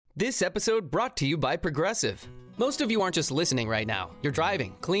This episode brought to you by Progressive. Most of you aren't just listening right now. You're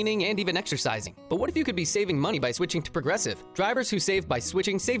driving, cleaning, and even exercising. But what if you could be saving money by switching to Progressive? Drivers who save by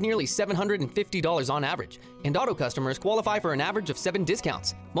switching save nearly $750 on average. And auto customers qualify for an average of 7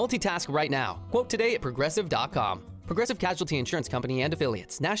 discounts. Multitask right now. Quote today at Progressive.com. Progressive Casualty Insurance Company and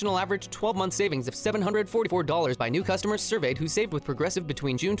Affiliates. National average 12-month savings of $744 by new customers surveyed who saved with Progressive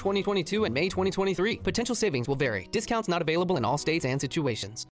between June 2022 and May 2023. Potential savings will vary. Discounts not available in all states and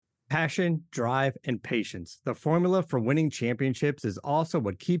situations. Passion, drive, and patience. The formula for winning championships is also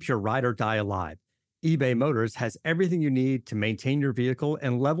what keeps your ride or die alive. eBay Motors has everything you need to maintain your vehicle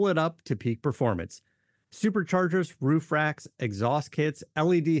and level it up to peak performance. Superchargers, roof racks, exhaust kits,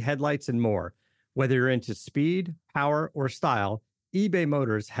 LED headlights, and more. Whether you're into speed, power, or style, eBay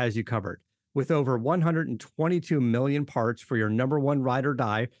Motors has you covered. With over 122 million parts for your number one ride or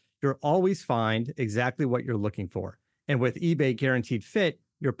die, you'll always find exactly what you're looking for. And with eBay Guaranteed Fit,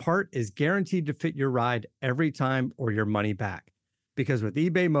 your part is guaranteed to fit your ride every time or your money back. Because with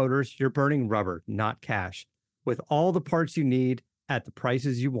eBay Motors, you're burning rubber, not cash. With all the parts you need at the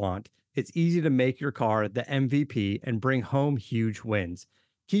prices you want, it's easy to make your car the MVP and bring home huge wins.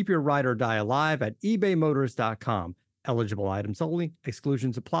 Keep your ride or die alive at ebaymotors.com. Eligible items only.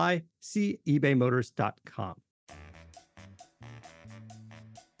 Exclusions apply. See ebaymotors.com.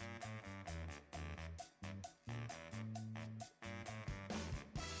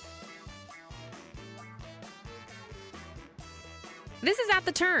 This is At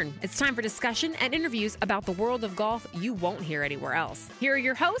the Turn. It's time for discussion and interviews about the world of golf you won't hear anywhere else. Here are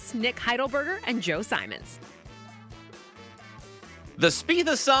your hosts, Nick Heidelberger and Joe Simons. The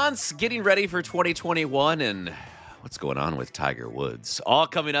Spieth-a-Sons getting ready for 2021 and what's going on with Tiger Woods. All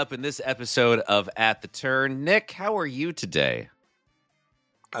coming up in this episode of At the Turn. Nick, how are you today?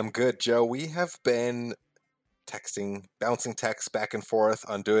 I'm good, Joe. We have been texting, bouncing texts back and forth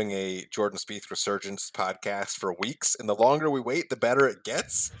on doing a Jordan Spieth Resurgence podcast for weeks. And the longer we wait, the better it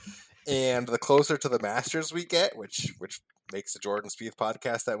gets. And the closer to the Masters we get, which makes the Jordan Spieth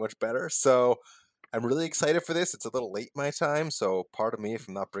podcast that much better. So I'm really excited for this. It's a little late my time, so pardon me if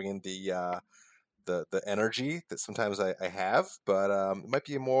I'm not bringing the energy that sometimes I have. But it might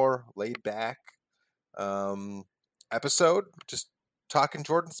be a more laid back episode, just talking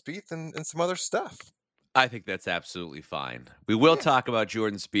Jordan Spieth and some other stuff. I think that's absolutely fine. We will talk about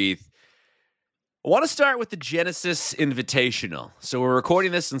Jordan Spieth. I want to start with the Genesis Invitational. So we're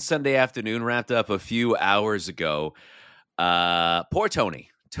recording this on Sunday afternoon, wrapped up a few hours ago. Poor Tony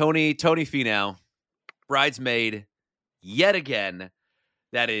Finau, bridesmaid yet again.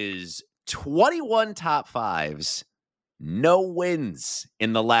 That is 21 top fives, no wins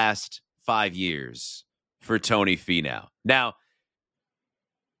in the last 5 years for Tony Finau. Now,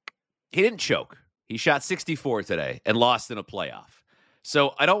 he didn't choke. He shot 64 today and lost in a playoff.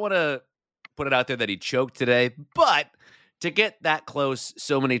 So I don't want to put it out there that he choked today, but to get that close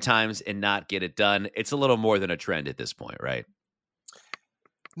so many times and not get it done, it's a little more than a trend at this point, right?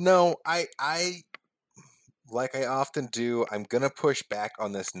 No, I like I often do, I'm going to push back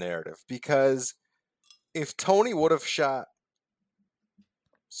on this narrative because if Tony would have shot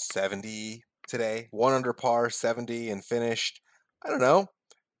 70 today, 1 under par, 70, and finished, I don't know,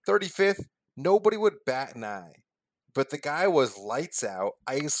 35th, nobody would bat an eye. But the guy was lights out.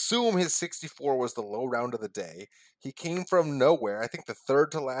 I assume his 64 was the low round of the day. He came from nowhere, I think the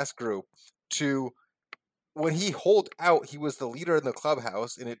third to last group, to when he holed out, he was the leader in the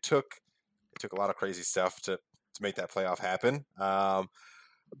clubhouse, and it took a lot of crazy stuff to make that playoff happen.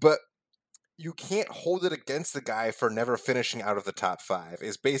 But you can't hold it against the guy for never finishing out of the top 5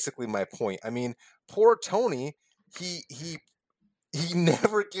 is basically my point. I mean, poor Tony, he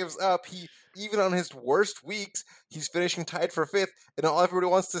never gives up. He even on his worst weeks, he's finishing tied for 5th, and all everybody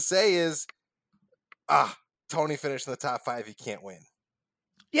wants to say is, Tony finished in the top 5, he can't win.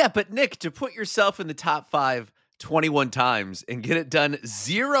 Yeah, but Nick, to put yourself in the top 5 21 times and get it done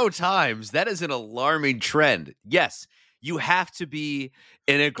 0 times, that is an alarming trend. Yes, you have to be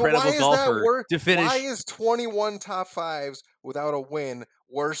an incredible golfer to finish. Why is 21 top 5s without a win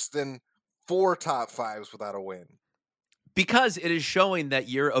worse than 4 top 5s without a win? Because it is showing that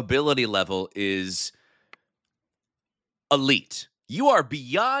your ability level is elite. You are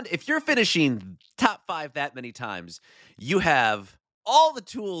beyond, if you're finishing top 5 that many times, you have all the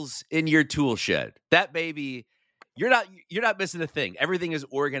tools in your tool shed. That baby, you're not missing a thing. Everything is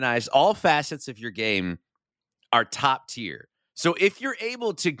organized. All facets of your game are top tier. So if you're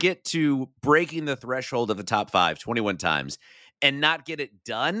able to get to breaking the threshold of the top 5 21 times and not get it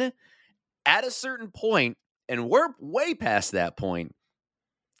done at a certain point, and we're way past that point,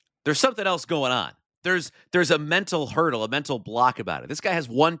 there's something else going on. There's a mental hurdle, a mental block about it. This guy has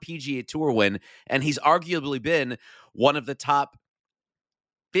one PGA Tour win, and he's arguably been one of the top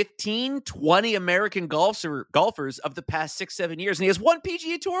 15, 20 American golfers of the past 6-7 years, and he has one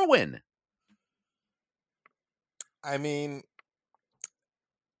PGA Tour win. I mean,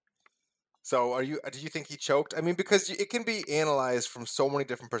 so do you think he choked? I mean, because it can be analyzed from so many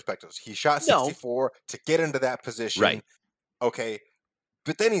different perspectives. He shot 64 to get into that position. Right. Okay.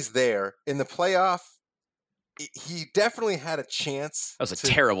 But then he's there in the playoff. He definitely had a chance. That was a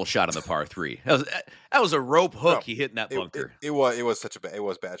terrible shot on the par 3. That was a rope hook he hit in that bunker. It was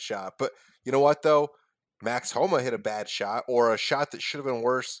a bad shot. But you know what though? Max Homa hit a bad shot, or a shot that should have been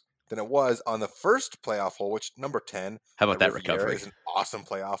worse than it was on the first playoff hole, which number 10. How about that recovery? Is an awesome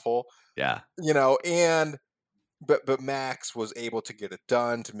playoff hole. Yeah. But Max was able to get it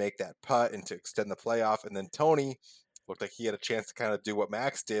done, to make that putt and to extend the playoff. And then Tony looked like he had a chance to kind of do what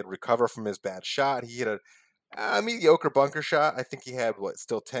Max did, recover from his bad shot. He hit a mediocre bunker shot. I think he had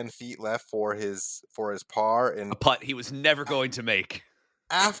still 10 feet left for his par, and a putt he was never going to make.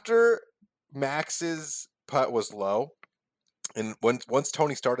 After Max's putt was low, and once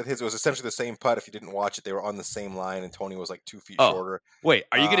Tony started his, it was essentially the same putt. If you didn't watch it, they were on the same line, and Tony was like 2 feet shorter. Wait,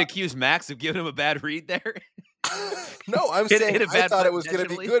 are you going to accuse Max of giving him a bad read there? No, I'm saying I thought it was going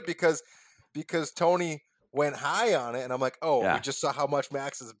to be good because Tony went high on it, and I'm like, we just saw how much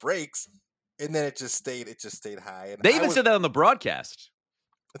Max's breaks, and then it just stayed high. And they even said that on the broadcast.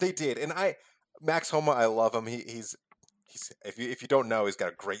 They did, and Max Homa, I love him. He's if you don't know, he's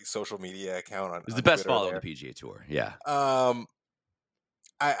got a great social media account on. He's the best follower on the PGA Tour. Yeah.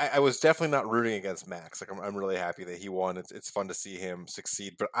 I was definitely not rooting against Max. Like I'm really happy that he won. It's fun to see him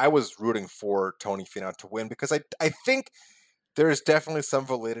succeed. But I was rooting for Tony Finau to win because I think there is definitely some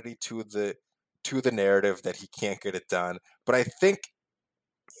validity to the narrative that he can't get it done. But I think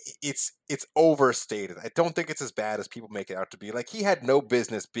it's overstated. I don't think it's as bad as people make it out to be. Like, he had no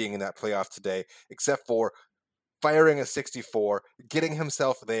business being in that playoff today, except for firing a 64, getting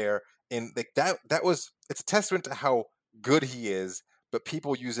himself there, and like it's a testament to how good he is. But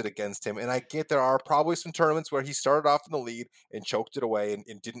people use it against him, and I get there are probably some tournaments where he started off in the lead and choked it away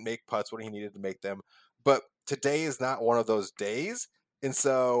and didn't make putts when he needed to make them. But today is not one of those days, and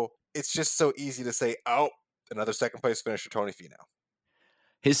so it's just so easy to say, another second place finish for Tony Finau.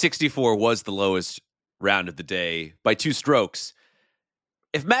 His 64 was the lowest round of the day by 2 strokes.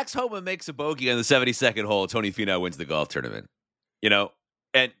 If Max Homa makes a bogey on the 72nd hole, Tony Finau wins the golf tournament.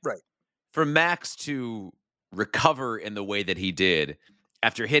 And right. For Max to recover in the way that he did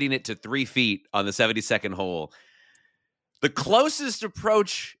after hitting it to 3 feet on the 72nd hole, the closest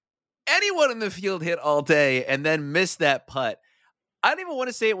approach anyone in the field hit all day, and then missed that putt. I don't even want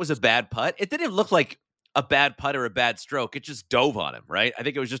to say it was a bad putt. It didn't look like a bad putt or a bad stroke. It just dove on him, right? I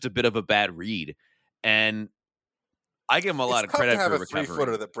think it was just a bit of a bad read. And I give him a lot of credit for recovering. It's tough to have a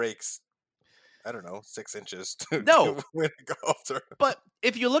 3-footer that breaks, I don't know, 6 inches to win a golf tournament. But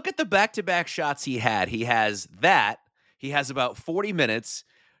if you look at the back-to-back shots he has that. He has about 40 minutes.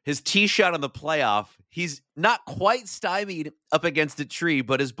 His tee shot on the playoff, he's not quite stymied up against a tree,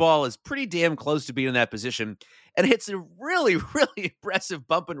 but his ball is pretty damn close to being in that position, and hits a really, really impressive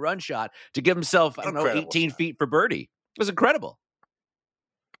bump and run shot to give himself, 18 feet for birdie. It was incredible.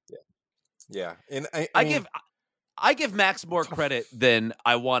 Yeah. And I give Max more credit than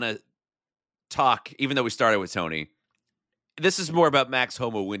I want to talk, even though we started with Tony. This is more about Max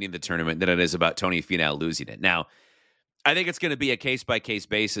Homa winning the tournament than it is about Tony Finau losing it. Now, I think it's going to be a case-by-case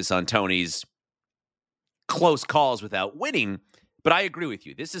basis on Tony's close calls without winning, but I agree with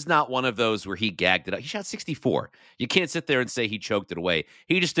you. This is not one of those where he gagged it up. He shot 64. You can't sit there and say he choked it away.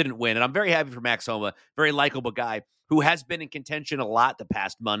 He just didn't win, and I'm very happy for Max Homa, very likable guy who has been in contention a lot the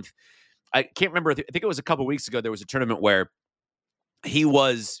past month. I can't remember. I think it was a couple weeks ago, there was a tournament where he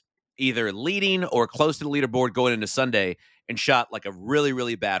was either leading or close to the leaderboard going into Sunday and shot like a really,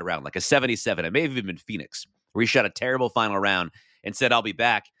 really bad round, like a 77. It may have even been Phoenix, where he shot a terrible final round and said, I'll be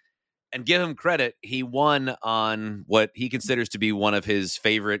back. And give him credit, he won on what he considers to be one of his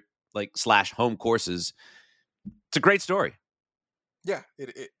favorite / home courses. It's a great story. Yeah,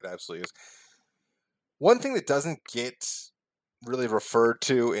 it absolutely is. One thing that doesn't get really referred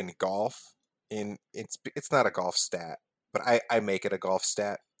to in golf, it's not a golf stat, but I make it a golf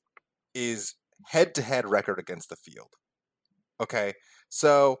stat, is head-to-head record against the field. Okay,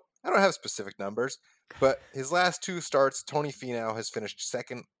 so I don't have specific numbers, but his last 2 starts, Tony Finau has finished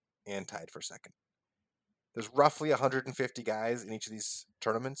second and tied for second. There's roughly 150 guys in each of these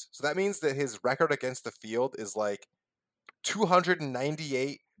tournaments, so that means that his record against the field is like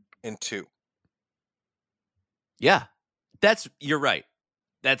 298-2. Yeah, you're right.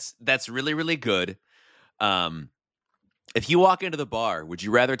 That's really, really good. If you walk into the bar, would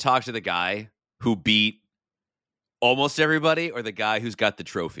you rather talk to the guy who beat almost everybody or the guy who's got the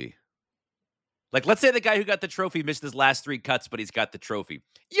trophy? Like, let's say the guy who got the trophy missed his last 3 cuts, but he's got the trophy.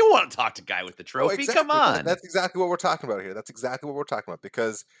 You want to talk to the guy with the trophy? Exactly. Come on. That's exactly what we're talking about here. That's exactly what we're talking about,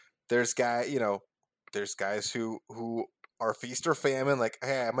 because there's guys who are feast or famine. Like,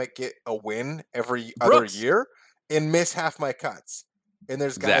 hey, I might get a win every other year and miss half my cuts. And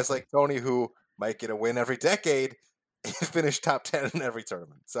there's guys like Tony who might get a win every decade and finish top 10 in every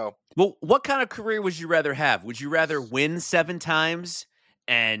tournament. So, well, what kind of career would you rather have? Would you rather win 7 times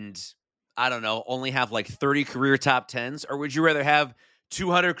and, I don't know, only have like 30 career top 10s? Or would you rather have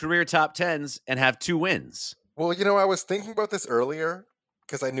 200 career top 10s and have 2 wins? Well, I was thinking about this earlier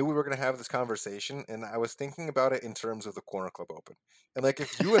because I knew we were going to have this conversation, and I was thinking about it in terms of the Corner Club Open. And like,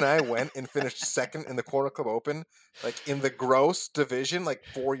 if you and I went and finished second in the Corner Club Open, like in the gross division, like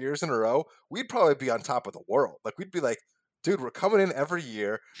 4 years in a row, we'd probably be on top of the world. Like, we'd be like, dude, we're coming in every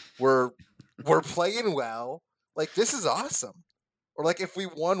year. We're playing well. Like, this is awesome. Or like, if we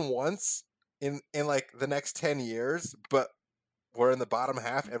won once in like the next 10 years, but we're in the bottom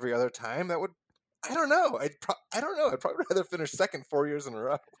half every other time, that would, I don't know. I don't know. I'd probably rather finish second 4 years in a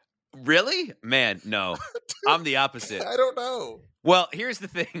row. Really? Man, no. Dude, I'm the opposite. I don't know. Well, here's the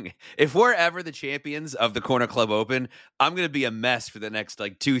thing. If we're ever the champions of the Corner Club Open, I'm going to be a mess for the next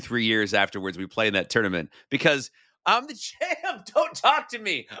like 2-3 years afterwards we play in that tournament, because I'm the champ. Don't talk to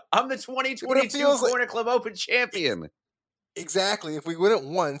me. I'm the 2022 Corner Club Open champion. Exactly. If we win it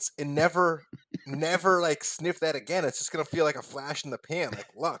once and never like sniff that again, it's just going to feel like a flash in the pan, like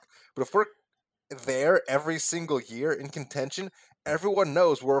luck. But if we're there every single year in contention, everyone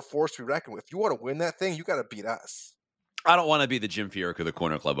knows we're a force to be reckoned with. If you want to win that thing, you got to beat us. I don't want to be the Jim Furyk of the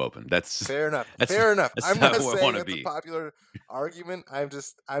Corner Club Open. That's fair enough. Fair enough. I'm not saying that's a popular argument. I'm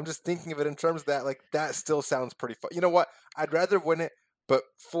just thinking of it in terms of that. Like, that still sounds pretty fun. You know what? I'd rather win it, but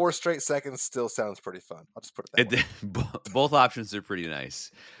 4 straight seconds still sounds pretty fun. I'll just put it that way. Both options are pretty nice.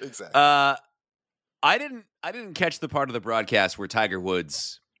 Exactly. I didn't catch the part of the broadcast where Tiger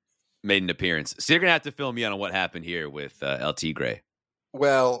Woods made an appearance, so you're gonna have to fill me in on what happened here with El Tigre.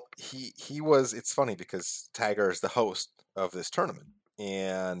 Well, he was. It's funny because Tiger is the host of this tournament,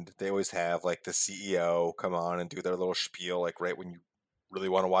 and they always have like the CEO come on and do their little spiel, like right when you really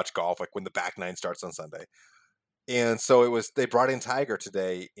want to watch golf, like when the back nine starts on Sunday. And so they brought in Tiger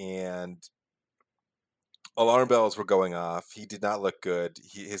today, and alarm bells were going off. He did not look good.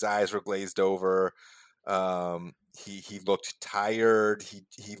 His eyes were glazed over. He looked tired.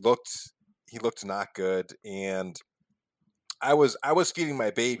 He looked not good. And I was feeding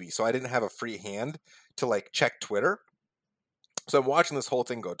my baby, so I didn't have a free hand to like check Twitter. So I'm watching this whole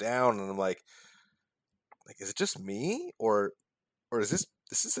thing go down, and I'm like, is it just me, or is this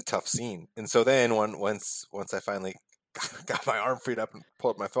is a tough scene? And so then once I finally got my arm freed up and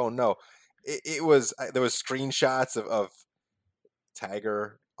pulled up my phone, no, it was there was screenshots of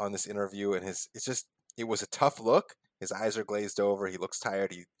Tiger on this interview, and it was a tough look. His eyes are glazed over. He looks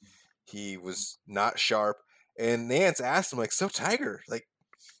tired. He was not sharp. And Nance asked him, like, so Tiger, like,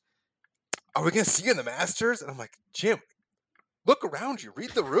 are we gonna see you in the Masters? And I'm like, Jim, look around you,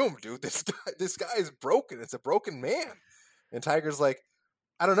 read the room, dude. This guy is broken. It's a broken man. And Tiger's like,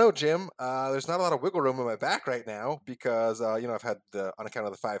 I don't know, Jim. There's not a lot of wiggle room in my back right now because I've had on account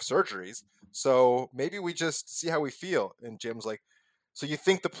of the 5 surgeries. So maybe we just see how we feel. And Jim's like, so you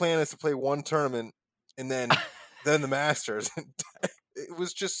think the plan is to play one tournament and then the Masters? It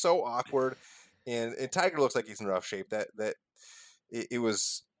was just so awkward. And Tiger looks like he's in rough shape. That it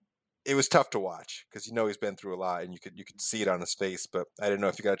was tough to watch because he's been through a lot, and you could see it on his face. But I didn't know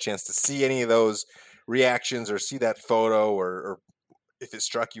if you got a chance to see any of those reactions or see that photo, or if it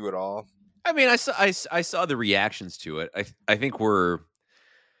struck you at all. I mean, I saw the reactions to it. I think we're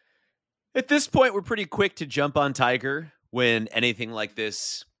at this point we're pretty quick to jump on Tiger when anything like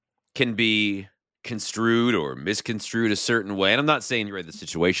this can be construed or misconstrued a certain way. And I'm not saying you read the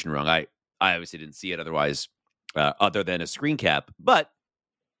situation wrong. I obviously didn't see it otherwise, other than a screen cap. But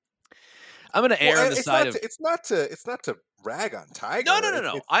I'm going to err on the side of it's not to rag on Tiger.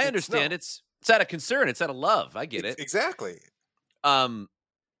 No. I understand. It's out of concern. It's out of love. I get it. Exactly. I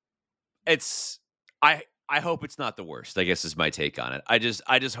hope it's not the worst, I guess is my take on it. I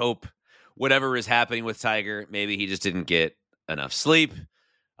just hope whatever is happening with Tiger, maybe he just didn't get enough sleep.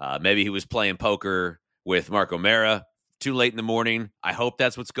 Maybe he was playing poker with Mark O'Mara too late in the morning. I hope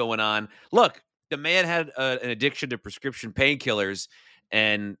that's what's going on. Look, the man had an addiction to prescription painkillers,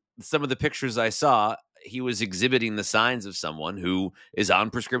 and some of the pictures I saw, he was exhibiting the signs of someone who is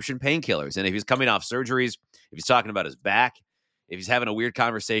on prescription painkillers. And if he's coming off surgeries, if he's talking about his back, if he's having a weird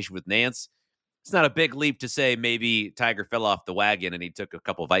conversation with Nance, it's not a big leap to say maybe Tiger fell off the wagon and he took a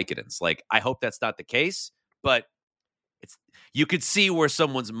couple Vicodins. Like, I hope that's not the case, but you could see where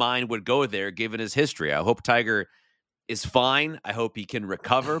someone's mind would go there given his history. I hope Tiger is fine. I hope he can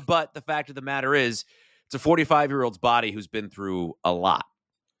recover. But the fact of the matter is, it's a 45-year-old's body who's been through a lot.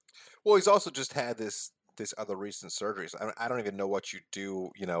 Well, he's also just had this other recent surgeries. I don't even know what you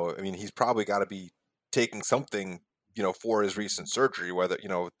do. I mean, he's probably got to be taking something, for his recent surgery, whether,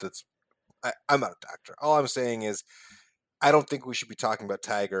 that's, I'm not a doctor. All I'm saying is I don't think we should be talking about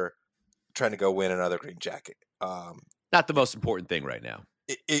Tiger trying to go win another green jacket. Not the most important thing right now.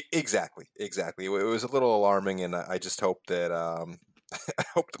 Exactly. It was a little alarming, and I just hope that I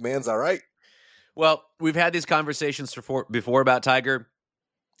hope the man's all right. Well, we've had these conversations before about Tiger,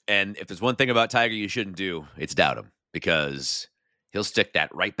 and if there's one thing about Tiger you shouldn't do, it's doubt him, because he'll stick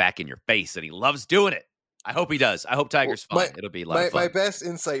that right back in your face, and he loves doing it. I hope he does. I hope Tiger's fine. It'll be a lot of fun. My best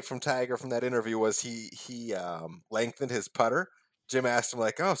insight from Tiger from that interview was he lengthened his putter. Jim asked him,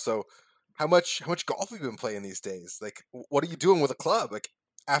 like, "Oh, so how much golf have you been playing these days? Like, what are you doing with a club? Like,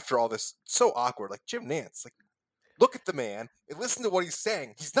 after all this, so awkward. Like, Jim Nantz, like, look at the man and listen to what he's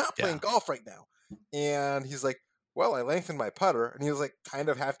saying. He's not playing golf right now." And he's like, "Well, I lengthened my putter," and he was like, kind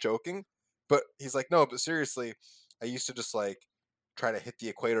of half joking, but he's like, "No, but seriously, I used to just like try to hit the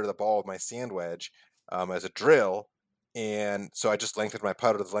equator of the ball with my sand wedge as a drill." And so I just lengthened my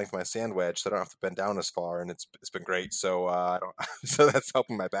putter to the length of my sand wedge, so I don't have to bend down as far, and it's been great. So so that's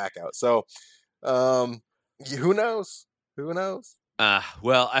helping my back out. So who knows? Who knows?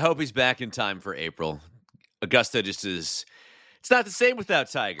 Well, I hope he's back in time for April. Augusta just is. It's not the same without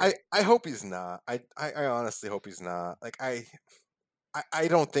Tiger. I hope he's not. I honestly hope he's not. Like I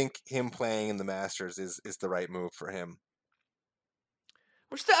don't think him playing in the Masters is the right move for him.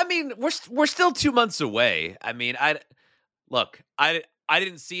 We're still 2 months away. I mean, I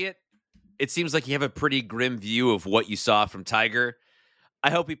didn't see it. It seems like you have a pretty grim view of what you saw from Tiger. I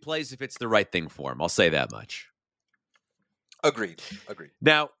hope he plays if it's the right thing for him. I'll say that much. Agreed.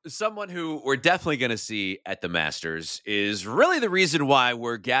 Now, someone who we're definitely going to see at the Masters is really the reason why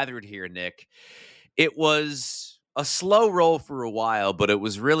we're gathered here, Nick. It was a slow roll for a while, but it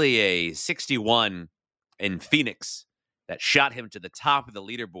was really a 61 in Phoenix that shot him to the top of the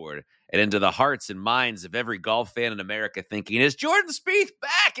leaderboard and into the hearts and minds of every golf fan in America, thinking, is Jordan Spieth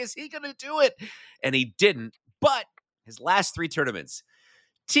back? Is he going to do it? And he didn't. But his last 3 tournaments,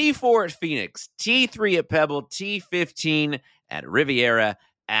 T4 at Phoenix, T3 at Pebble, T15 at Riviera,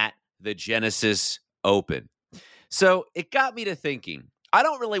 at the Genesis Open. So it got me to thinking, I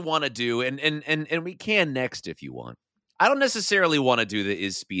don't really want to do, and we can next if you want, I don't necessarily want to do the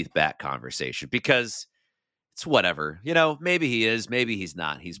is Spieth back conversation, because it's whatever. Maybe he is, maybe he's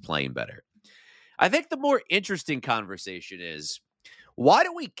not. He's playing better. I think the more interesting conversation is, why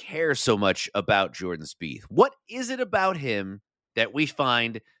do we care so much about Jordan Spieth? What is it about him that we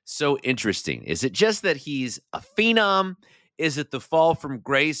find so interesting? Is it just that he's a phenom? Is it the fall from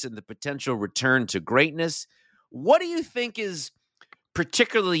grace and the potential return to greatness? What do you think is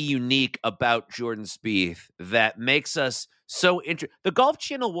particularly unique about Jordan Spieth that makes us so interested? The Golf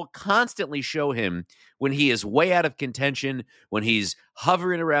Channel will constantly show him when he is way out of contention, when he's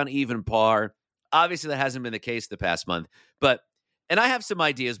hovering around even par. Obviously, that hasn't been the case the past month. And I have some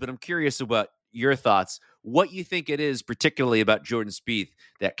ideas, but I'm curious about your thoughts. What you think it is particularly about Jordan Spieth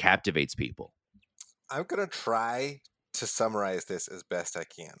that captivates people? I'm going to try to summarize this as best I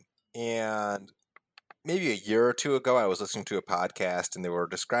can. And maybe a year or two ago, I was listening to a podcast, and they were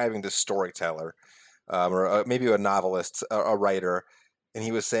describing this storyteller, or maybe a novelist, a writer, and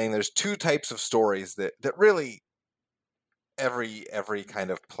he was saying there's 2 types of stories that really every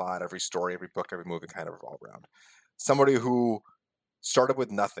kind of plot, every story, every book, every movie kind of revolve around. Somebody who started with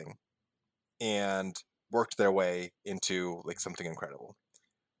nothing and worked their way into like something incredible,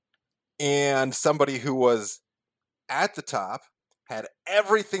 and somebody who was at the top, had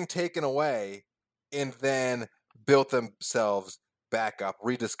everything taken away, and then built themselves back up,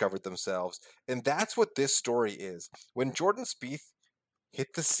 rediscovered themselves. And that's what this story is. When Jordan Spieth hit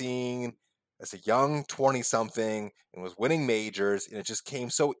the scene as a young 20-something and was winning majors, and it just came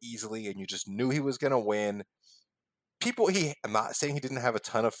so easily, and you just knew he was going to win. I'm not saying he didn't have a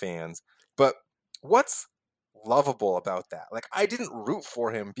ton of fans, but what's lovable about that? Like, I didn't root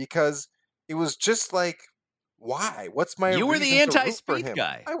for him because it was just like, why? What's my You were the anti-Spieth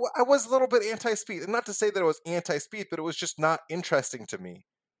guy. I was a little bit anti-Spieth. And not to say that I was anti-Spieth, but it was just not interesting to me.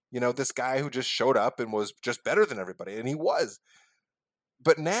 This guy who just showed up and was just better than everybody. And he was.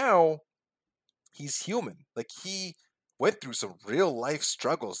 But now he's human. Like, he went through some real life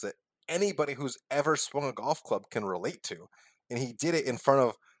struggles that anybody who's ever swung a golf club can relate to. And he did it in front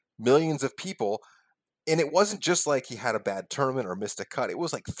of millions of people. And it wasn't just like he had a bad tournament or missed a cut. It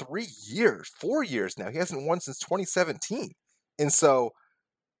was like 3 years, 4 years now. He hasn't won since 2017. And so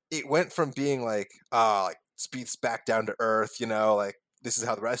it went from being like Spieth's back down to earth, like this is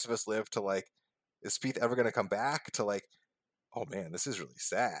how the rest of us live, to like, is Spieth ever going to come back, to like, oh man, this is really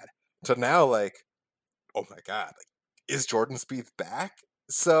sad, to now like, oh my God, like, is Jordan Spieth back?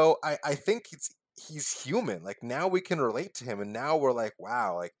 So I think he's human. Like now we can relate to him, and now we're like,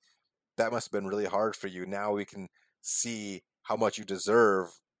 wow, like that must have been really hard for you. Now we can see how much you deserve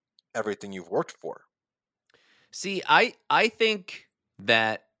everything you've worked for. See, I think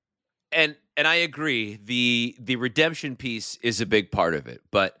that, and I agree, the redemption piece is a big part of it,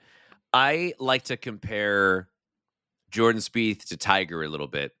 but I like to compare Jordan Spieth to Tiger a little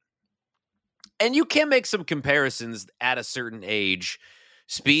bit. And you can make some comparisons at a certain age.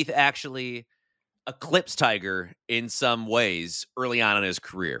 Spieth actually eclipsed Tiger in some ways early on in his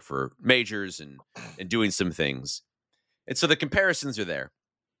career for majors and doing some things. And so the comparisons are there.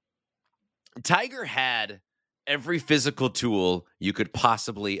 Tiger had every physical tool you could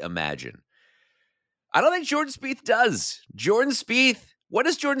possibly imagine. I don't think Jordan Spieth does. Jordan Spieth, what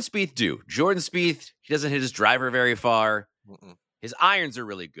does Jordan Spieth do? Jordan Spieth, he doesn't hit his driver very far. His irons are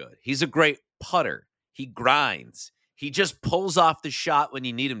really good. He's a great putter. He grinds. He just pulls off the shot when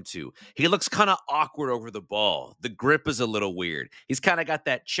you need him to. He looks kind of awkward over the ball. The grip is a little weird. He's kind of got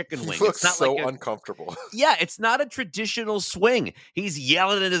that chicken wing. He looks it's not so like uncomfortable. Yeah, it's not a traditional swing. He's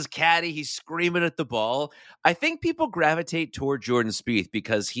yelling at his caddy. He's screaming at the ball. I think people gravitate toward Jordan Spieth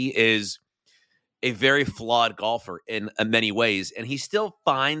because he is a very flawed golfer in many ways, and he still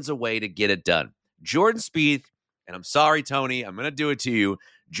finds a way to get it done. Jordan Spieth, and I'm sorry, Tony, I'm going to do it to you.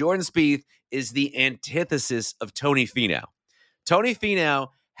 Jordan Spieth is the antithesis of Tony Finau. Tony Finau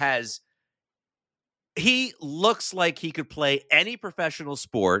he looks like he could play any professional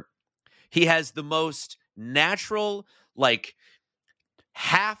sport. He has the most natural, like,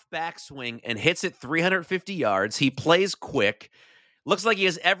 half backswing and hits it 350 yards. He plays quick. Looks like he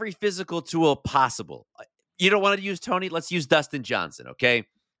has every physical tool possible. You don't want to use Tony? Let's use Dustin Johnson, okay?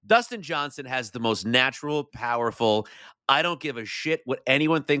 Dustin Johnson has the most natural, powerful, I don't give a shit what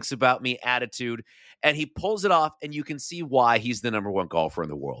anyone thinks about me attitude, and he pulls it off, and you can see why he's the number one golfer in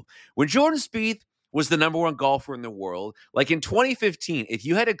the world. When Jordan Spieth was the number one golfer in the world, like in 2015, if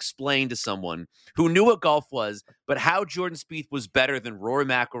you had explained to someone who knew what golf was, but how Jordan Spieth was better than Rory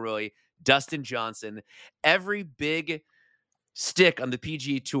McIlroy, Dustin Johnson, every big stick on the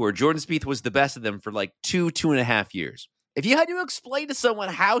PGA Tour, Jordan Spieth was the best of them for like 2.5 years. If you had to explain to someone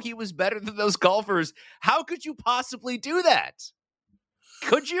how he was better than those golfers, how could you possibly do that?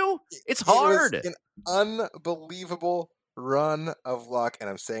 Could you? It's hard. It was an unbelievable run of luck, and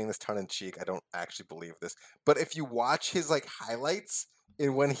I'm saying this tongue in cheek. I don't actually believe this, but if you watch his like highlights,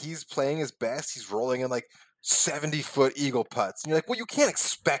 and when he's playing his best, he's rolling in like 70-foot eagle putts, and you're like, well, you can't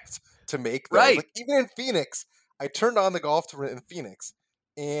expect to make those. Right. Like even in Phoenix, I turned on the golf tournament in Phoenix,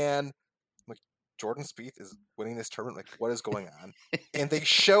 and Jordan Spieth is winning this tournament. Like, what is going on? And they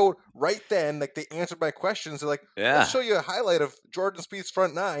showed right then, like, they answered my questions. They're like, let's show you a highlight of Jordan Spieth's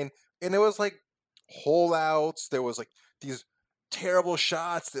front nine. And it was like hole outs. There was like these terrible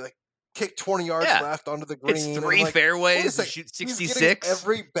shots. They like kicked 20 yards left onto the green. It's three fairways and shoot 66. He's getting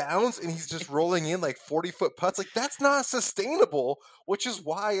every bounce, and he's just rolling in like 40-foot putts. Like, that's not sustainable, which is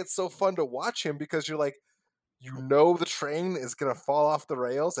why it's so fun to watch him, because you're like, the train is going to fall off the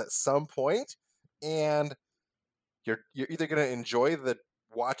rails at some point. And you're either going to enjoy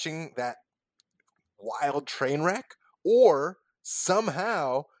watching that wild train wreck, or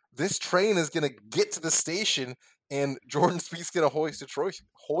somehow this train is going to get to the station and Jordan Spieth's going to hoist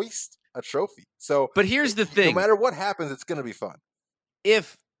a trophy. So, but here's the thing: no matter what happens, it's going to be fun.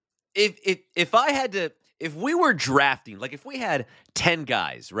 If we were drafting, like if we had 10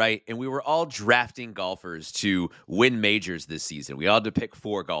 guys, right, and we were all drafting golfers to win majors this season, we all had to pick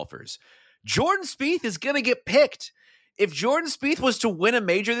 4 golfers. Jordan Spieth is going to get picked. If Jordan Spieth was to win a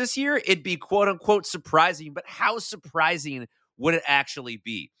major this year, it'd be quote-unquote surprising, but how surprising would it actually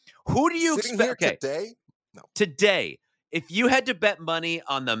be? Who do you expect? Here today? No. Today, if you had to bet money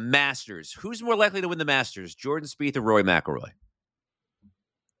on the Masters, who's more likely to win the Masters, Jordan Spieth or Rory McIlroy?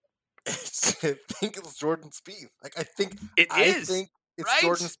 I think it's Jordan Spieth. Like, I think it's right?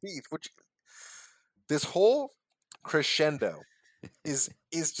 Jordan Spieth, which this whole crescendo is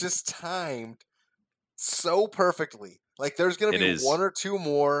just timed so perfectly. Like, there's going to be one or two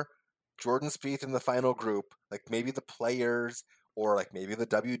more Jordan Spieth in the final group, like maybe the Players or like maybe the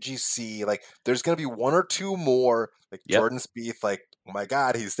WGC. Like, there's going to be one or two more, like Jordan Spieth, like, oh my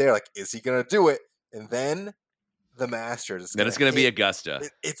God, he's there. Like, is he going to do it? And then the Masters. Then it's going to be Augusta.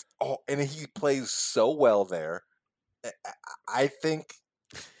 And he plays so well there. I think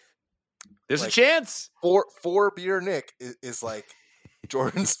there's a chance. Four beer Nick is like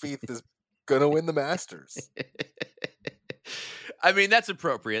Jordan Spieth is going to win the Masters. I mean, that's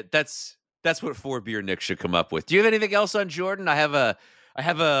appropriate. That's what 4 beer Nick should come up with. Do you have anything else on Jordan? I have a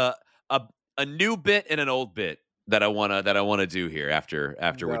new bit and an old bit that I wanna do here after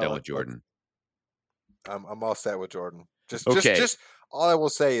we're done with Jordan. I'm all set with Jordan. Just all I will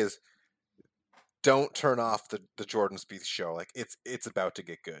say is don't turn off the Jordan Spieth show. Like it's about to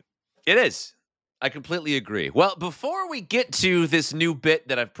get good. It is. I completely agree. Well, before we get to this new bit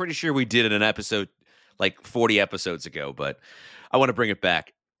that I'm pretty sure we did in an episode like 40 episodes ago, but I want to bring it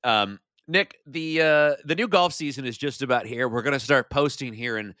back. Nick, the new golf season is just about here. We're going to start posting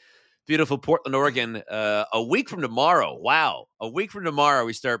here in beautiful Portland, Oregon, a week from tomorrow. Wow. A week from tomorrow,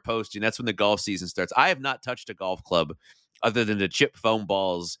 we start posting. That's when the golf season starts. I have not touched a golf club other than to chip foam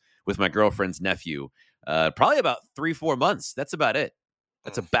balls with my girlfriend's nephew. Probably about 3-4 months. That's about it.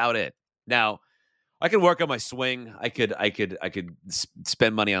 That's about it. Now, I can work on my swing. I could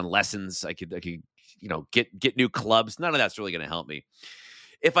spend money on lessons. I could get new clubs. None of that's really going to help me.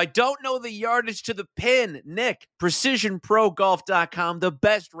 If I don't know the yardage to the pin, Nick, PrecisionProGolf.com, the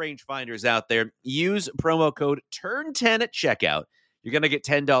best rangefinders out there. Use promo code TURN10 at checkout. You're going to get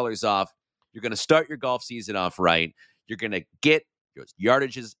 $10 off. You're going to start your golf season off right. You're going to get your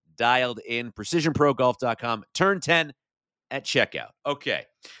yardages dialed in. PrecisionProGolf.com, TURN10 at checkout. Okay,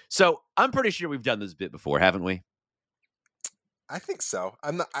 so I'm pretty sure we've done this bit before, haven't we? I think so.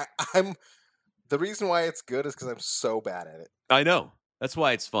 I'm the reason why it's good is because I'm so bad at it. I know. That's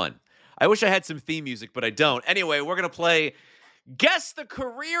why it's fun. I wish I had some theme music, but I don't. Anyway, we're going to play Guess the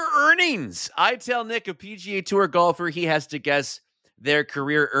Career Earnings. I tell Nick, a PGA Tour golfer, he has to guess their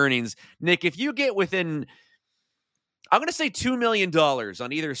career earnings. Nick, if you get within, I'm going to say $2 million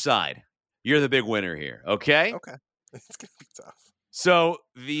on either side, you're the big winner here, okay? Okay. It's going to be tough. So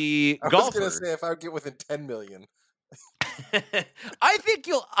the golfer. I was going to say if I get within 10 million. I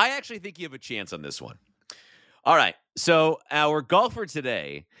actually think you have a chance on this one. All right. So our golfer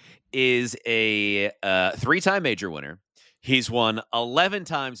today is a 3-time major winner. He's won 11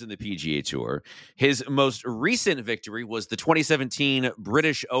 times in the PGA Tour. His most recent victory was the 2017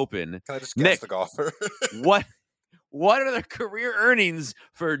 British Open. Can I just guess Nick, the golfer? What are the career earnings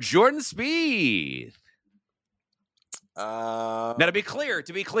for Jordan Spieth? Now, to be clear,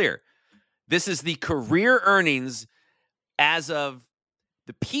 this is the career earnings as of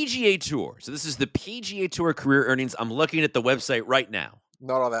the PGA Tour. So this is the PGA Tour career earnings. I'm looking at the website right now.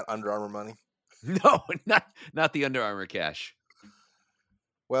 Not all that Under Armour money. No, not the Under Armour cash.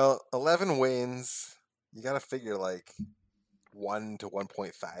 Well, 11 wins. You got to figure like 1 to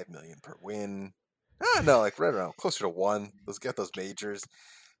 1.5 million per win. No, like right around closer to 1. Let's get those majors.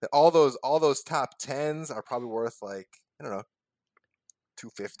 All those top 10s are probably worth like, I don't know,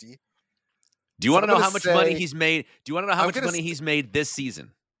 250. Do you want to know how much money he's made? Do you want to know how much money he's made this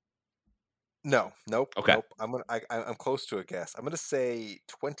season? No. Nope. Okay. Nope. I'm close to a guess. I'm going to say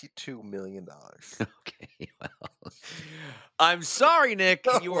 $22 million. Okay. Well, I'm sorry, Nick.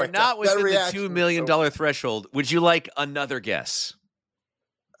 You are not within the $2 million threshold. Would you like another guess?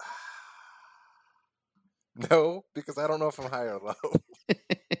 No, because I don't know if I'm high or low.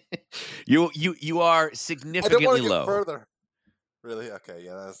 You are significantly I don't want to low. get further. Really? Okay.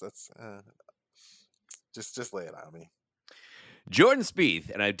 Yeah. That's. Just lay it on me. Jordan Spieth,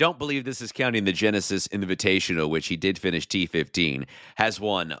 and I don't believe this is counting the Genesis Invitational, which he did finish T15, has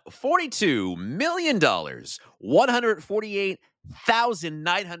won $42 million,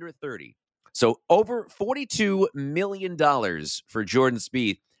 $148,930. So over $42 million for Jordan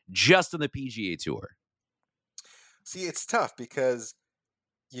Spieth just on the PGA Tour. See, it's tough because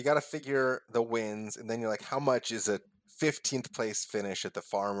you got to figure the wins, and then you're like, how much is a 15th place finish at the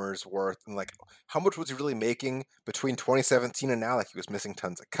Farmers worth, and like how much was he really making between 2017 and now? Like he was missing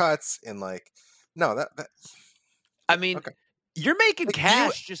tons of cuts, and like that I mean, okay. You're making like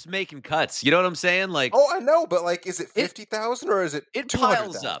cash just making cuts. You know what I'm saying? Like, oh, I know, but like, is it 50,000 or is it? It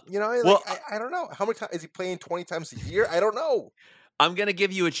piles up. You know, like, well, I don't know how many times is he playing 20 times a year? I don't know. I'm gonna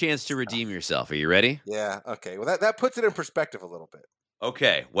give you a chance to redeem yourself. Are you ready? Yeah. Okay. Well, that puts it in perspective a little bit.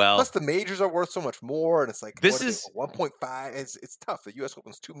 Okay, well, plus the majors are worth so much more, and it's like this is 1.5. It's tough. The U.S.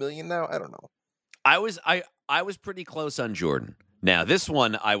 Open's $2 million now. I don't know. I was pretty close on Jordan. Now this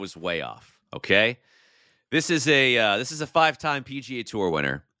one I was way off. Okay, this is a 5-time PGA Tour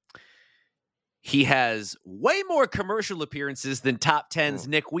winner. He has way more commercial appearances than top 10s.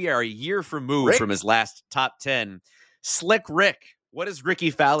 Nick, we are a year removed from his last top 10. Slick Rick. What is Ricky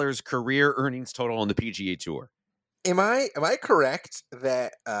Fowler's career earnings total on the PGA Tour? Am I correct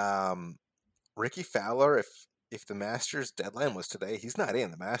that Ricky Fowler, if the Masters deadline was today, he's not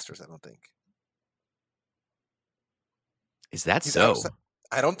in the Masters, I don't think. Is that He's so? outside,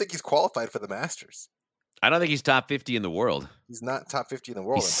 I don't think he's qualified for the Masters. I don't think he's top 50 in the world. He's not top 50 in the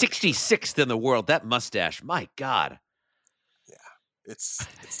world. He's 66th in the world. That mustache, my God. Yeah, it's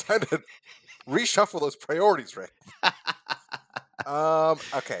time to reshuffle those priorities, Rick.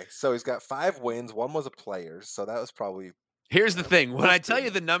 Okay, so he's got 5 wins. 1 was a Players, so that was probably. Here's the thing. When I tell you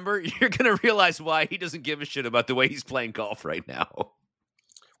the number, you're going to realize why he doesn't give a shit about the way he's playing golf right now.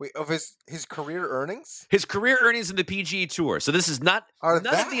 Wait, of his career earnings? His career earnings in the PGA Tour. So this is none of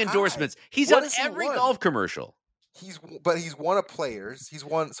the endorsements. High? He's on every golf commercial. He's won a Players. He's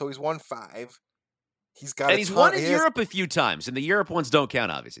won 5. He's won in Europe a few times, and the Europe ones don't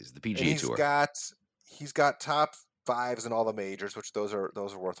count, obviously. It's the PGA Tour. He's got top 5s in all the majors, which those are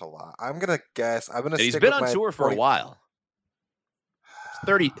worth a lot. I'm gonna guess. He's been on tour for a while.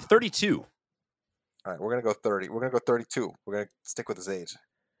 32. All right, we're gonna go 30. We're gonna go 32. We're gonna stick with his age.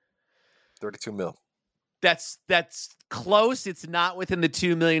 32 mil. That's close. It's not within the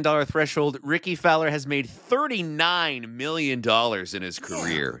 $2 million threshold. Ricky Fowler has made $39 million in his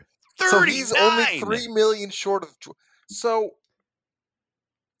career. Yeah. So he's only $3 million short of. So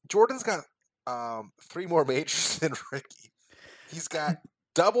Jordan's got 3 more majors than Ricky. He's got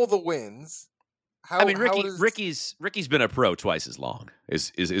double the wins. Ricky's been a pro twice as long.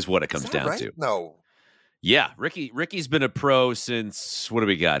 Is what it comes down to. No. Yeah, Ricky's been a pro since, what do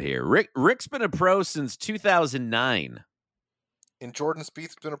we got here? Rick's been a pro since 2009. And Jordan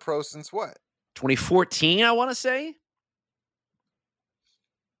Spieth's been a pro since what? 2014, I want to say.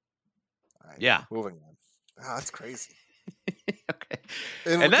 Right, yeah. Moving on. Oh, that's crazy. Okay.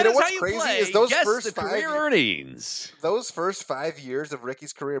 And that is what's how you crazy play. Is those Guess first the career earnings. Those first 5 years of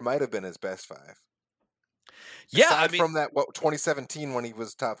Ricky's career might have been his best 5. Yeah, Aside from that 2017 when he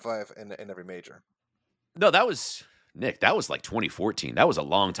was top 5 in every major. No, that was Nick. That was like 2014. That was a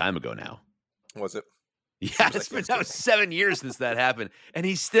long time ago now. Was it? Yeah, that was 7 years since that happened, and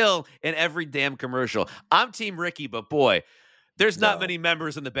he's still in every damn commercial. I'm Team Ricky, but boy, there's not many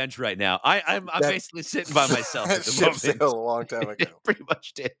members on the bench right now. I'm basically sitting by myself at the moment. Sailed a long time ago. It pretty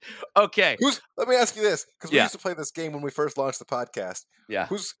much did. Okay. Let me ask you this, because we used to play this game when we first launched the podcast. Yeah.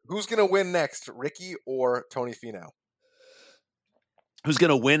 Who's going to win next, Ricky or Tony Finau? Who's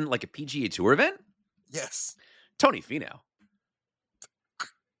going to win like a PGA Tour event? Yes. Tony Finau.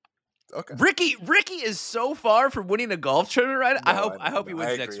 Okay. Ricky is so far from winning a golf tournament, right? No, I hope he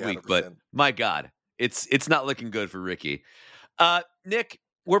wins next week, 100%. but my God, it's not looking good for Ricky. Nick,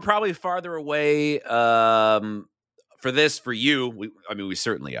 we're probably farther away for you. We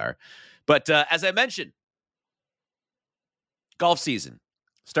certainly are. But as I mentioned, golf season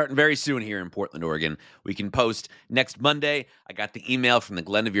starting very soon here in Portland, Oregon. We can post next Monday. I got the email from the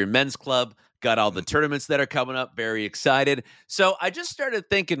Glenavere Men's Club. Got all the tournaments that are coming up. Very excited. So I just started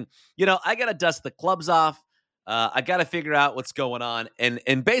thinking, I got to dust the clubs off. I got to figure out what's going on.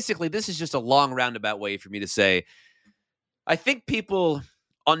 And basically, this is just a long roundabout way for me to say, I think people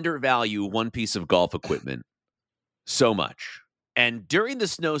undervalue one piece of golf equipment so much. And during the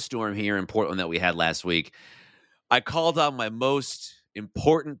snowstorm here in Portland that we had last week, I called on my most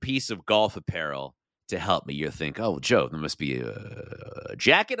important piece of golf apparel to help me. You think, oh, Joe, there must be a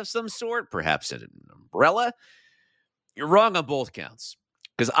jacket of some sort, perhaps an umbrella. You're wrong on both counts,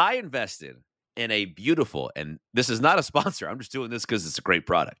 because I invested in a beautiful, and this is not a sponsor, I'm just doing this because it's a great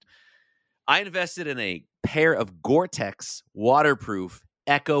product. I invested in a pair of Gore-Tex waterproof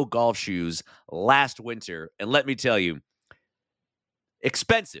Echo golf shoes last winter, and let me tell you,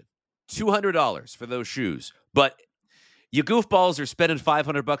 expensive, $200 for those shoes, but you goofballs are spending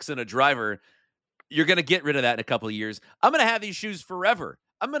 $500 on a driver. You're going to get rid of that in a couple of years. I'm going to have these shoes forever.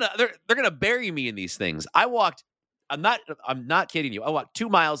 They're going to bury me in these things. I'm not kidding you. I walked 2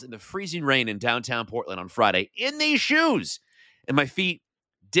 miles in the freezing rain in downtown Portland on Friday in these shoes, and my feet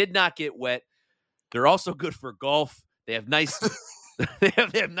did not get wet. They're also good for golf. They have nice they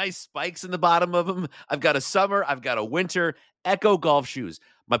have nice spikes in the bottom of them. I've got a summer, I've got a winter. Echo golf shoes.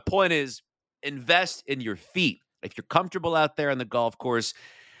 My point is, invest in your feet. If you're comfortable out there on the golf course,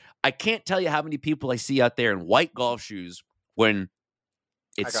 I can't tell you how many people I see out there in white golf shoes when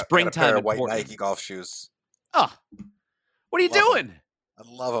it's springtime. I got a pair of white Nike golf shoes. Oh, what are you doing? I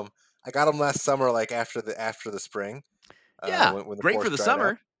love them. I got them last summer, like after the spring. Yeah, when the great for the summer.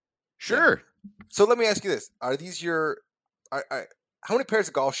 Out. Sure. Yeah. So let me ask you this: are these your? How many pairs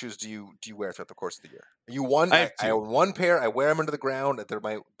of golf shoes do you wear throughout the course of the year? Are you one? I own one pair. I wear them into the ground. They're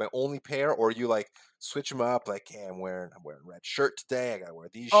my only pair. Or you like switch them up? Like, hey, I'm wearing red shirt today. I gotta wear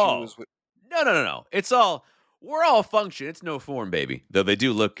these shoes. No. It's all we're all function. It's no form, baby. Though they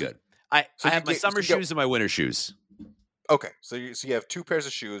do look good. I have my summer shoes and my winter shoes. Okay, so you have 2 pairs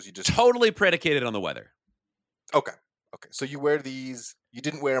of shoes. You just totally predicated on the weather. Okay. So you wear these. You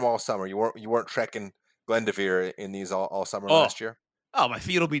didn't wear them all summer. You weren't trekking Glendoveer in these all summer last year. Oh, my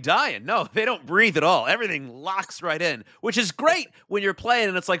feet will be dying. No, they don't breathe at all. Everything locks right in, which is great when you're playing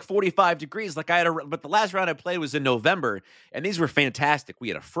and it's like 45 degrees. Like but the last round I played was in November, and these were fantastic. We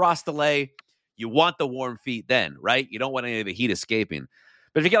had a frost delay. You want the warm feet then, right? You don't want any of the heat escaping.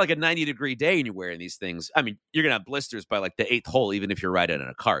 But if you get like a 90-degree day and you're wearing these things, I mean, you're going to have blisters by like the 8th hole, even if you're riding in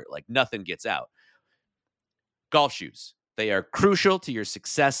a cart. Like nothing gets out. Golf shoes. They are crucial to your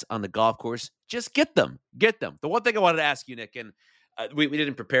success on the golf course. Just get them. Get them. The one thing I wanted to ask you, Nick, and we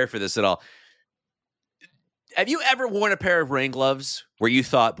didn't prepare for this at all. Have you ever worn a pair of rain gloves where you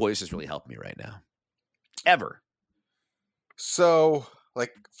thought, boy, this is really helping me right now? Ever? So,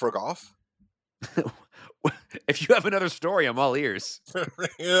 like for golf? If you have another story, I'm all ears.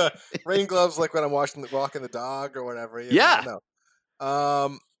 Yeah, rain gloves, like when I'm walking the dog or whatever. Yeah.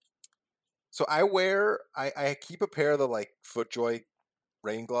 So I keep a pair of the like FootJoy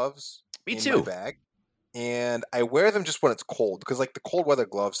rain gloves. Me in too. my bag, and I wear them just when it's cold because like the cold weather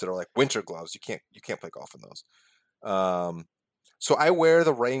gloves that are like winter gloves, you can't play golf in those. So I wear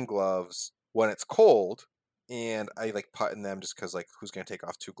the rain gloves when it's cold, and I like putt in them just because like who's gonna take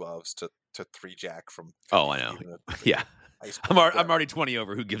off 2 gloves to 3 jack from? Oh, I know. Yeah, I'm already 20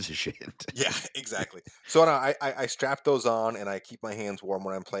 over. Who gives a shit? Yeah, exactly. So no, I strap those on and I keep my hands warm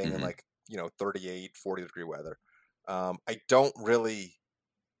when I'm playing in like 38, 40 degree weather. I don't really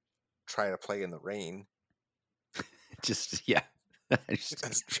try to play in the rain. Just yeah.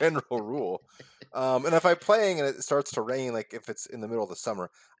 That's general rule. And if I'm playing and it starts to rain, like if it's in the middle of the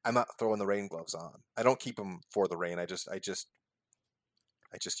summer, I'm not throwing the rain gloves on. I don't keep them for the rain. I just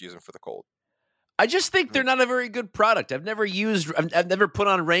use them for the cold. I just think they're not a very good product. I've never put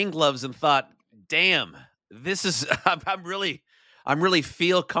on rain gloves and thought, damn, this is I'm really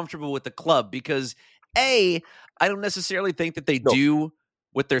feel comfortable with the club because I don't necessarily think that they do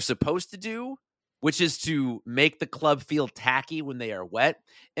what they're supposed to do, which is to make the club feel tacky when they are wet.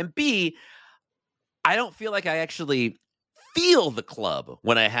 And B, I don't feel like I actually feel the club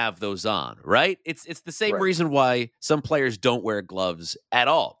when I have those on, right? It's the same reason why some players don't wear gloves at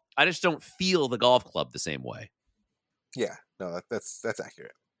all. I just don't feel the golf club the same way. Yeah, no, that's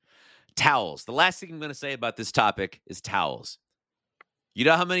accurate. Towels. The last thing I'm going to say about this topic is towels. You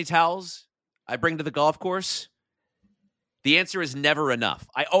know how many towels I bring to the golf course? The answer is never enough.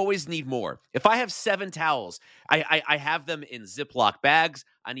 I always need more. If I have 7 towels, I have them in Ziploc bags.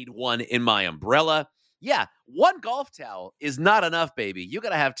 I need 1 in my umbrella. Yeah, 1 golf towel is not enough, baby. You got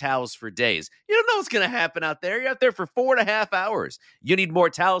to have towels for days. You don't know what's going to happen out there. You're out there for 4.5 hours. You need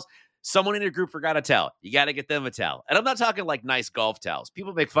more towels. Someone in your group forgot a towel. You got to get them a towel. And I'm not talking like nice golf towels.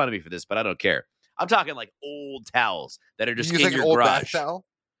 People make fun of me for this, but I don't care. I'm talking like old towels that are just in your old garage. Bath towel?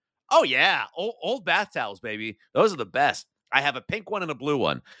 Oh, yeah. Old bath towels, baby. Those are the best. I have a pink one and a blue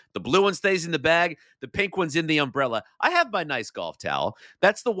one. The blue one stays in the bag. The pink one's in the umbrella. I have my nice golf towel.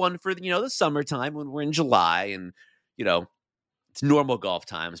 That's the one for, the summertime when we're in July and, it's normal golf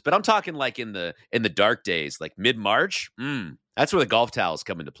times. But I'm talking like in the dark days, like mid-March. That's where the golf towels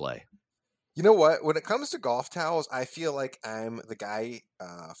come into play. You know what? When it comes to golf towels, I feel like I'm the guy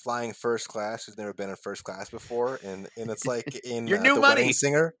flying first class who's never been in first class before, and it's like in Your new the money. Wedding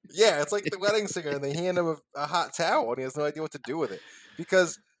Singer. Yeah, it's like the Wedding Singer, and they hand him a hot towel, and he has no idea what to do with it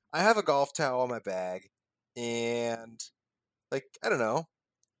because I have a golf towel in my bag, and like I don't know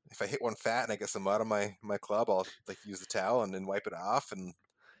if I hit one fat and I get some mud on my club, I'll like use the towel and then wipe it off, and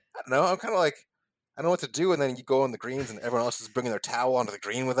I don't know. I'm kind of like. I don't know what to do, and then you go on the greens, and everyone else is bringing their towel onto the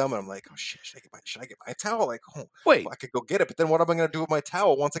green with them, and I'm like, oh shit, should I get my towel? Like, wait, I could go get it, but then what am I going to do with my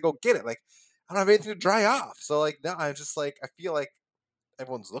towel once I go get it? Like, I don't have anything to dry off. So like, now I'm just like, I feel like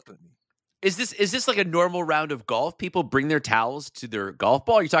everyone's looking at me. Is this like a normal round of golf? People bring their towels to their golf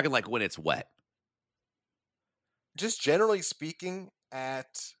ball? Or are you talking like when it's wet? Just generally speaking, at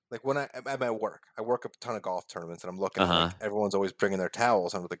my work, I work a ton of golf tournaments, and I'm looking at like, everyone's always bringing their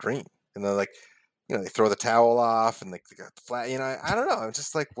towels onto the green, and they're like. They throw the towel off and they got the flat. I don't know. I'm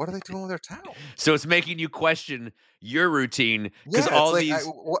just like, what are they doing with their towel? So it's making you question your routine because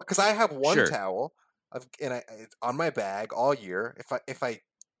because I have one towel, and it's on my bag all year. If I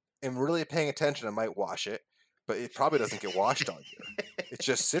am really paying attention, I might wash it, but it probably doesn't get washed all year. It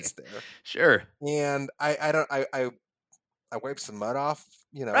just sits there. Sure. And I wipe some mud off,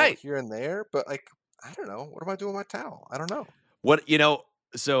 here and there, but like I don't know. What am I doing with my towel? I don't know.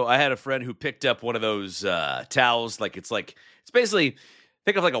 So I had a friend who picked up one of those towels. It's basically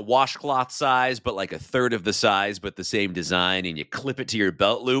think of like a washcloth size, but like a third of the size, but the same design, and you clip it to your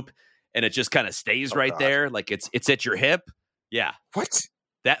belt loop, and it just kind of stays right there, like it's at your hip. Yeah. What?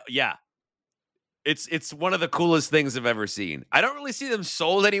 Yeah. It's one of the coolest things I've ever seen. I don't really see them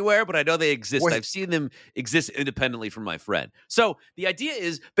sold anywhere, but I know they exist. Wait. I've seen them exist independently from my friend. So the idea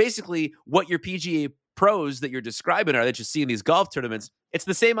is basically what your PGA pros that you're describing are that you see in these golf tournaments. It's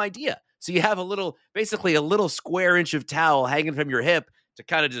the same idea. So you have basically a little square inch of towel hanging from your hip to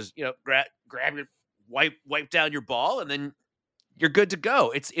kind of just, grab your wipe down your ball, and then you're good to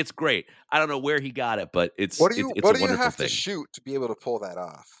go. It's great. I don't know where he got it, but it's What do you have thing. to shoot to be able to pull that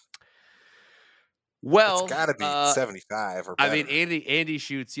off? Well, it's got to be 75 or better. I mean, Andy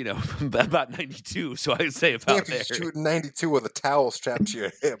shoots, about 92, so I would say about there. Shooting 92 with a towel strapped to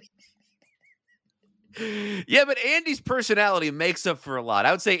your hip. Yeah, but Andy's personality makes up for a lot.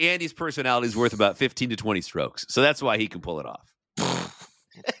 I would say Andy's personality is worth about 15 to 20 strokes, so that's why he can pull it off.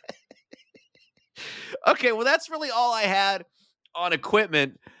 Okay, well, that's really all I had on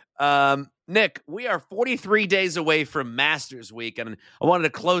equipment. Nick, we are 43 days away from Masters Week, and I wanted to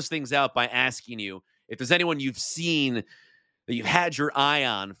close things out by asking you if there's anyone you've seen that you've had your eye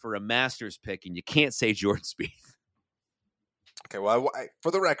on for a Masters pick, and you can't say Jordan Spieth. Okay, well,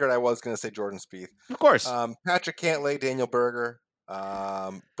 for the record, I was going to say Jordan Spieth. Of course. Patrick Cantlay, Daniel Berger,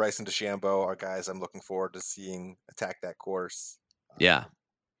 Bryson DeChambeau are guys I'm looking forward to seeing attack that course. Yeah.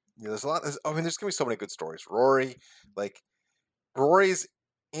 There's a lot. There's going to be so many good stories. Rory's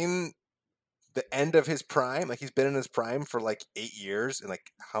in the end of his prime. Like, he's been in his prime for 8 years. And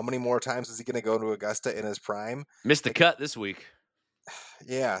how many more times is he going to go to Augusta in his prime? Missed the cut this week.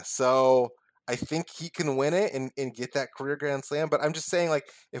 Yeah. So I think he can win it and get that career Grand Slam. But I'm just saying,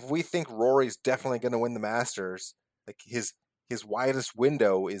 if we think Rory's definitely going to win the Masters, his widest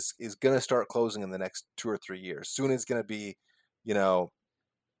window is going to start closing in the next 2 or 3 years. Soon it's going to be,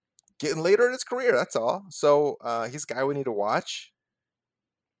 getting later in his career. That's all. So he's a guy we need to watch.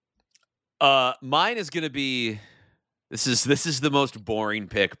 Mine is going to be, this is the most boring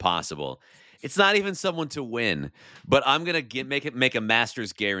pick possible. It's not even someone to win, but I'm going to make a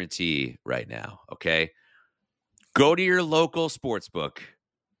Masters guarantee right now. Okay. Go to your local sports book,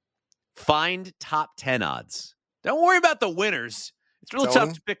 find top 10 odds. Don't worry about the winners. It's real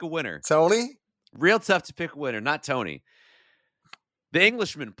tough to pick a winner. Tony? Real tough to pick a winner, not Tony. The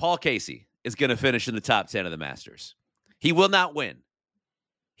Englishman, Paul Casey, is going to finish in the top 10 of the Masters. He will not win.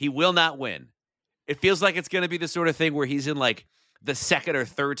 He will not win. It feels like it's going to be the sort of thing where he's in the second or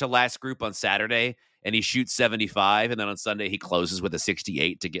third to last group on Saturday, and he shoots 75, and then on Sunday he closes with a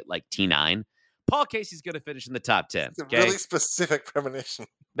 68 to get T9. Paul Casey's going to finish in the top 10. It's a really specific premonition.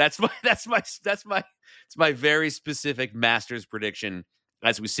 That's my very specific Masters prediction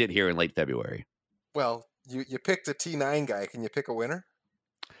as we sit here in late February. Well, you picked a T9 guy. Can you pick a winner?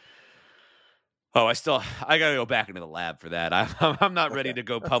 Oh, I got to go back into the lab for that. I'm not ready to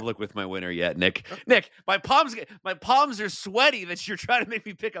go public with my winner yet, Nick. Nick, my palms are sweaty that you're trying to make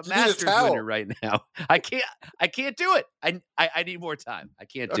me pick a Masters winner right now. I can't do it. I need more time. I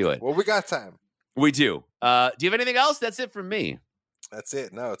can't do it. Well, we got time. We do. Do you have anything else? That's it from me. That's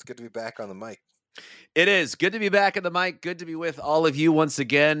it. No, it's good to be back on the mic. It is good to be back on the mic. Good to be with all of you once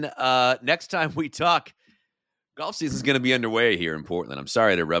again. Next time we talk, golf season is going to be underway here in Portland. I'm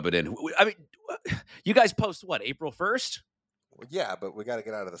sorry to rub it in. I mean, you guys post what, April 1st? Well, yeah, but we got to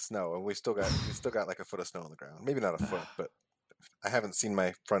get out of the snow, and we still got a foot of snow on the ground. Maybe not a foot, but I haven't seen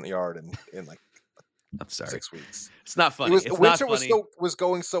my front yard in I'm sorry, 6 weeks. It's not funny. Winter was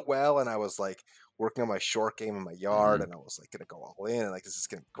going so well, and I was working on my short game in my yard, and I was going to go all in, and this is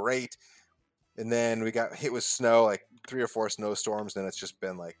going to be great. And then we got hit with snow, 3 or 4 snowstorms, and it's just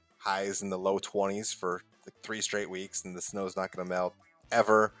been highs in the low 20s for 3 straight weeks, and the snow's not going to melt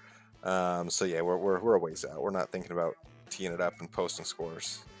ever. So yeah, we're a ways out. We're not thinking about teeing it up and posting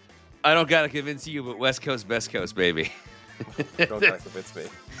scores. I don't gotta convince you, but West Coast, best coast, baby. Don't try to convince me.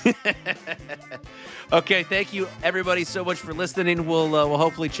 Okay, thank you everybody so much for listening. We'll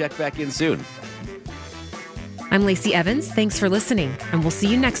hopefully check back in soon. I'm Lacey Evans. Thanks for listening, and we'll see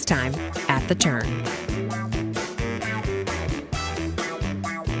you next time at The Turn.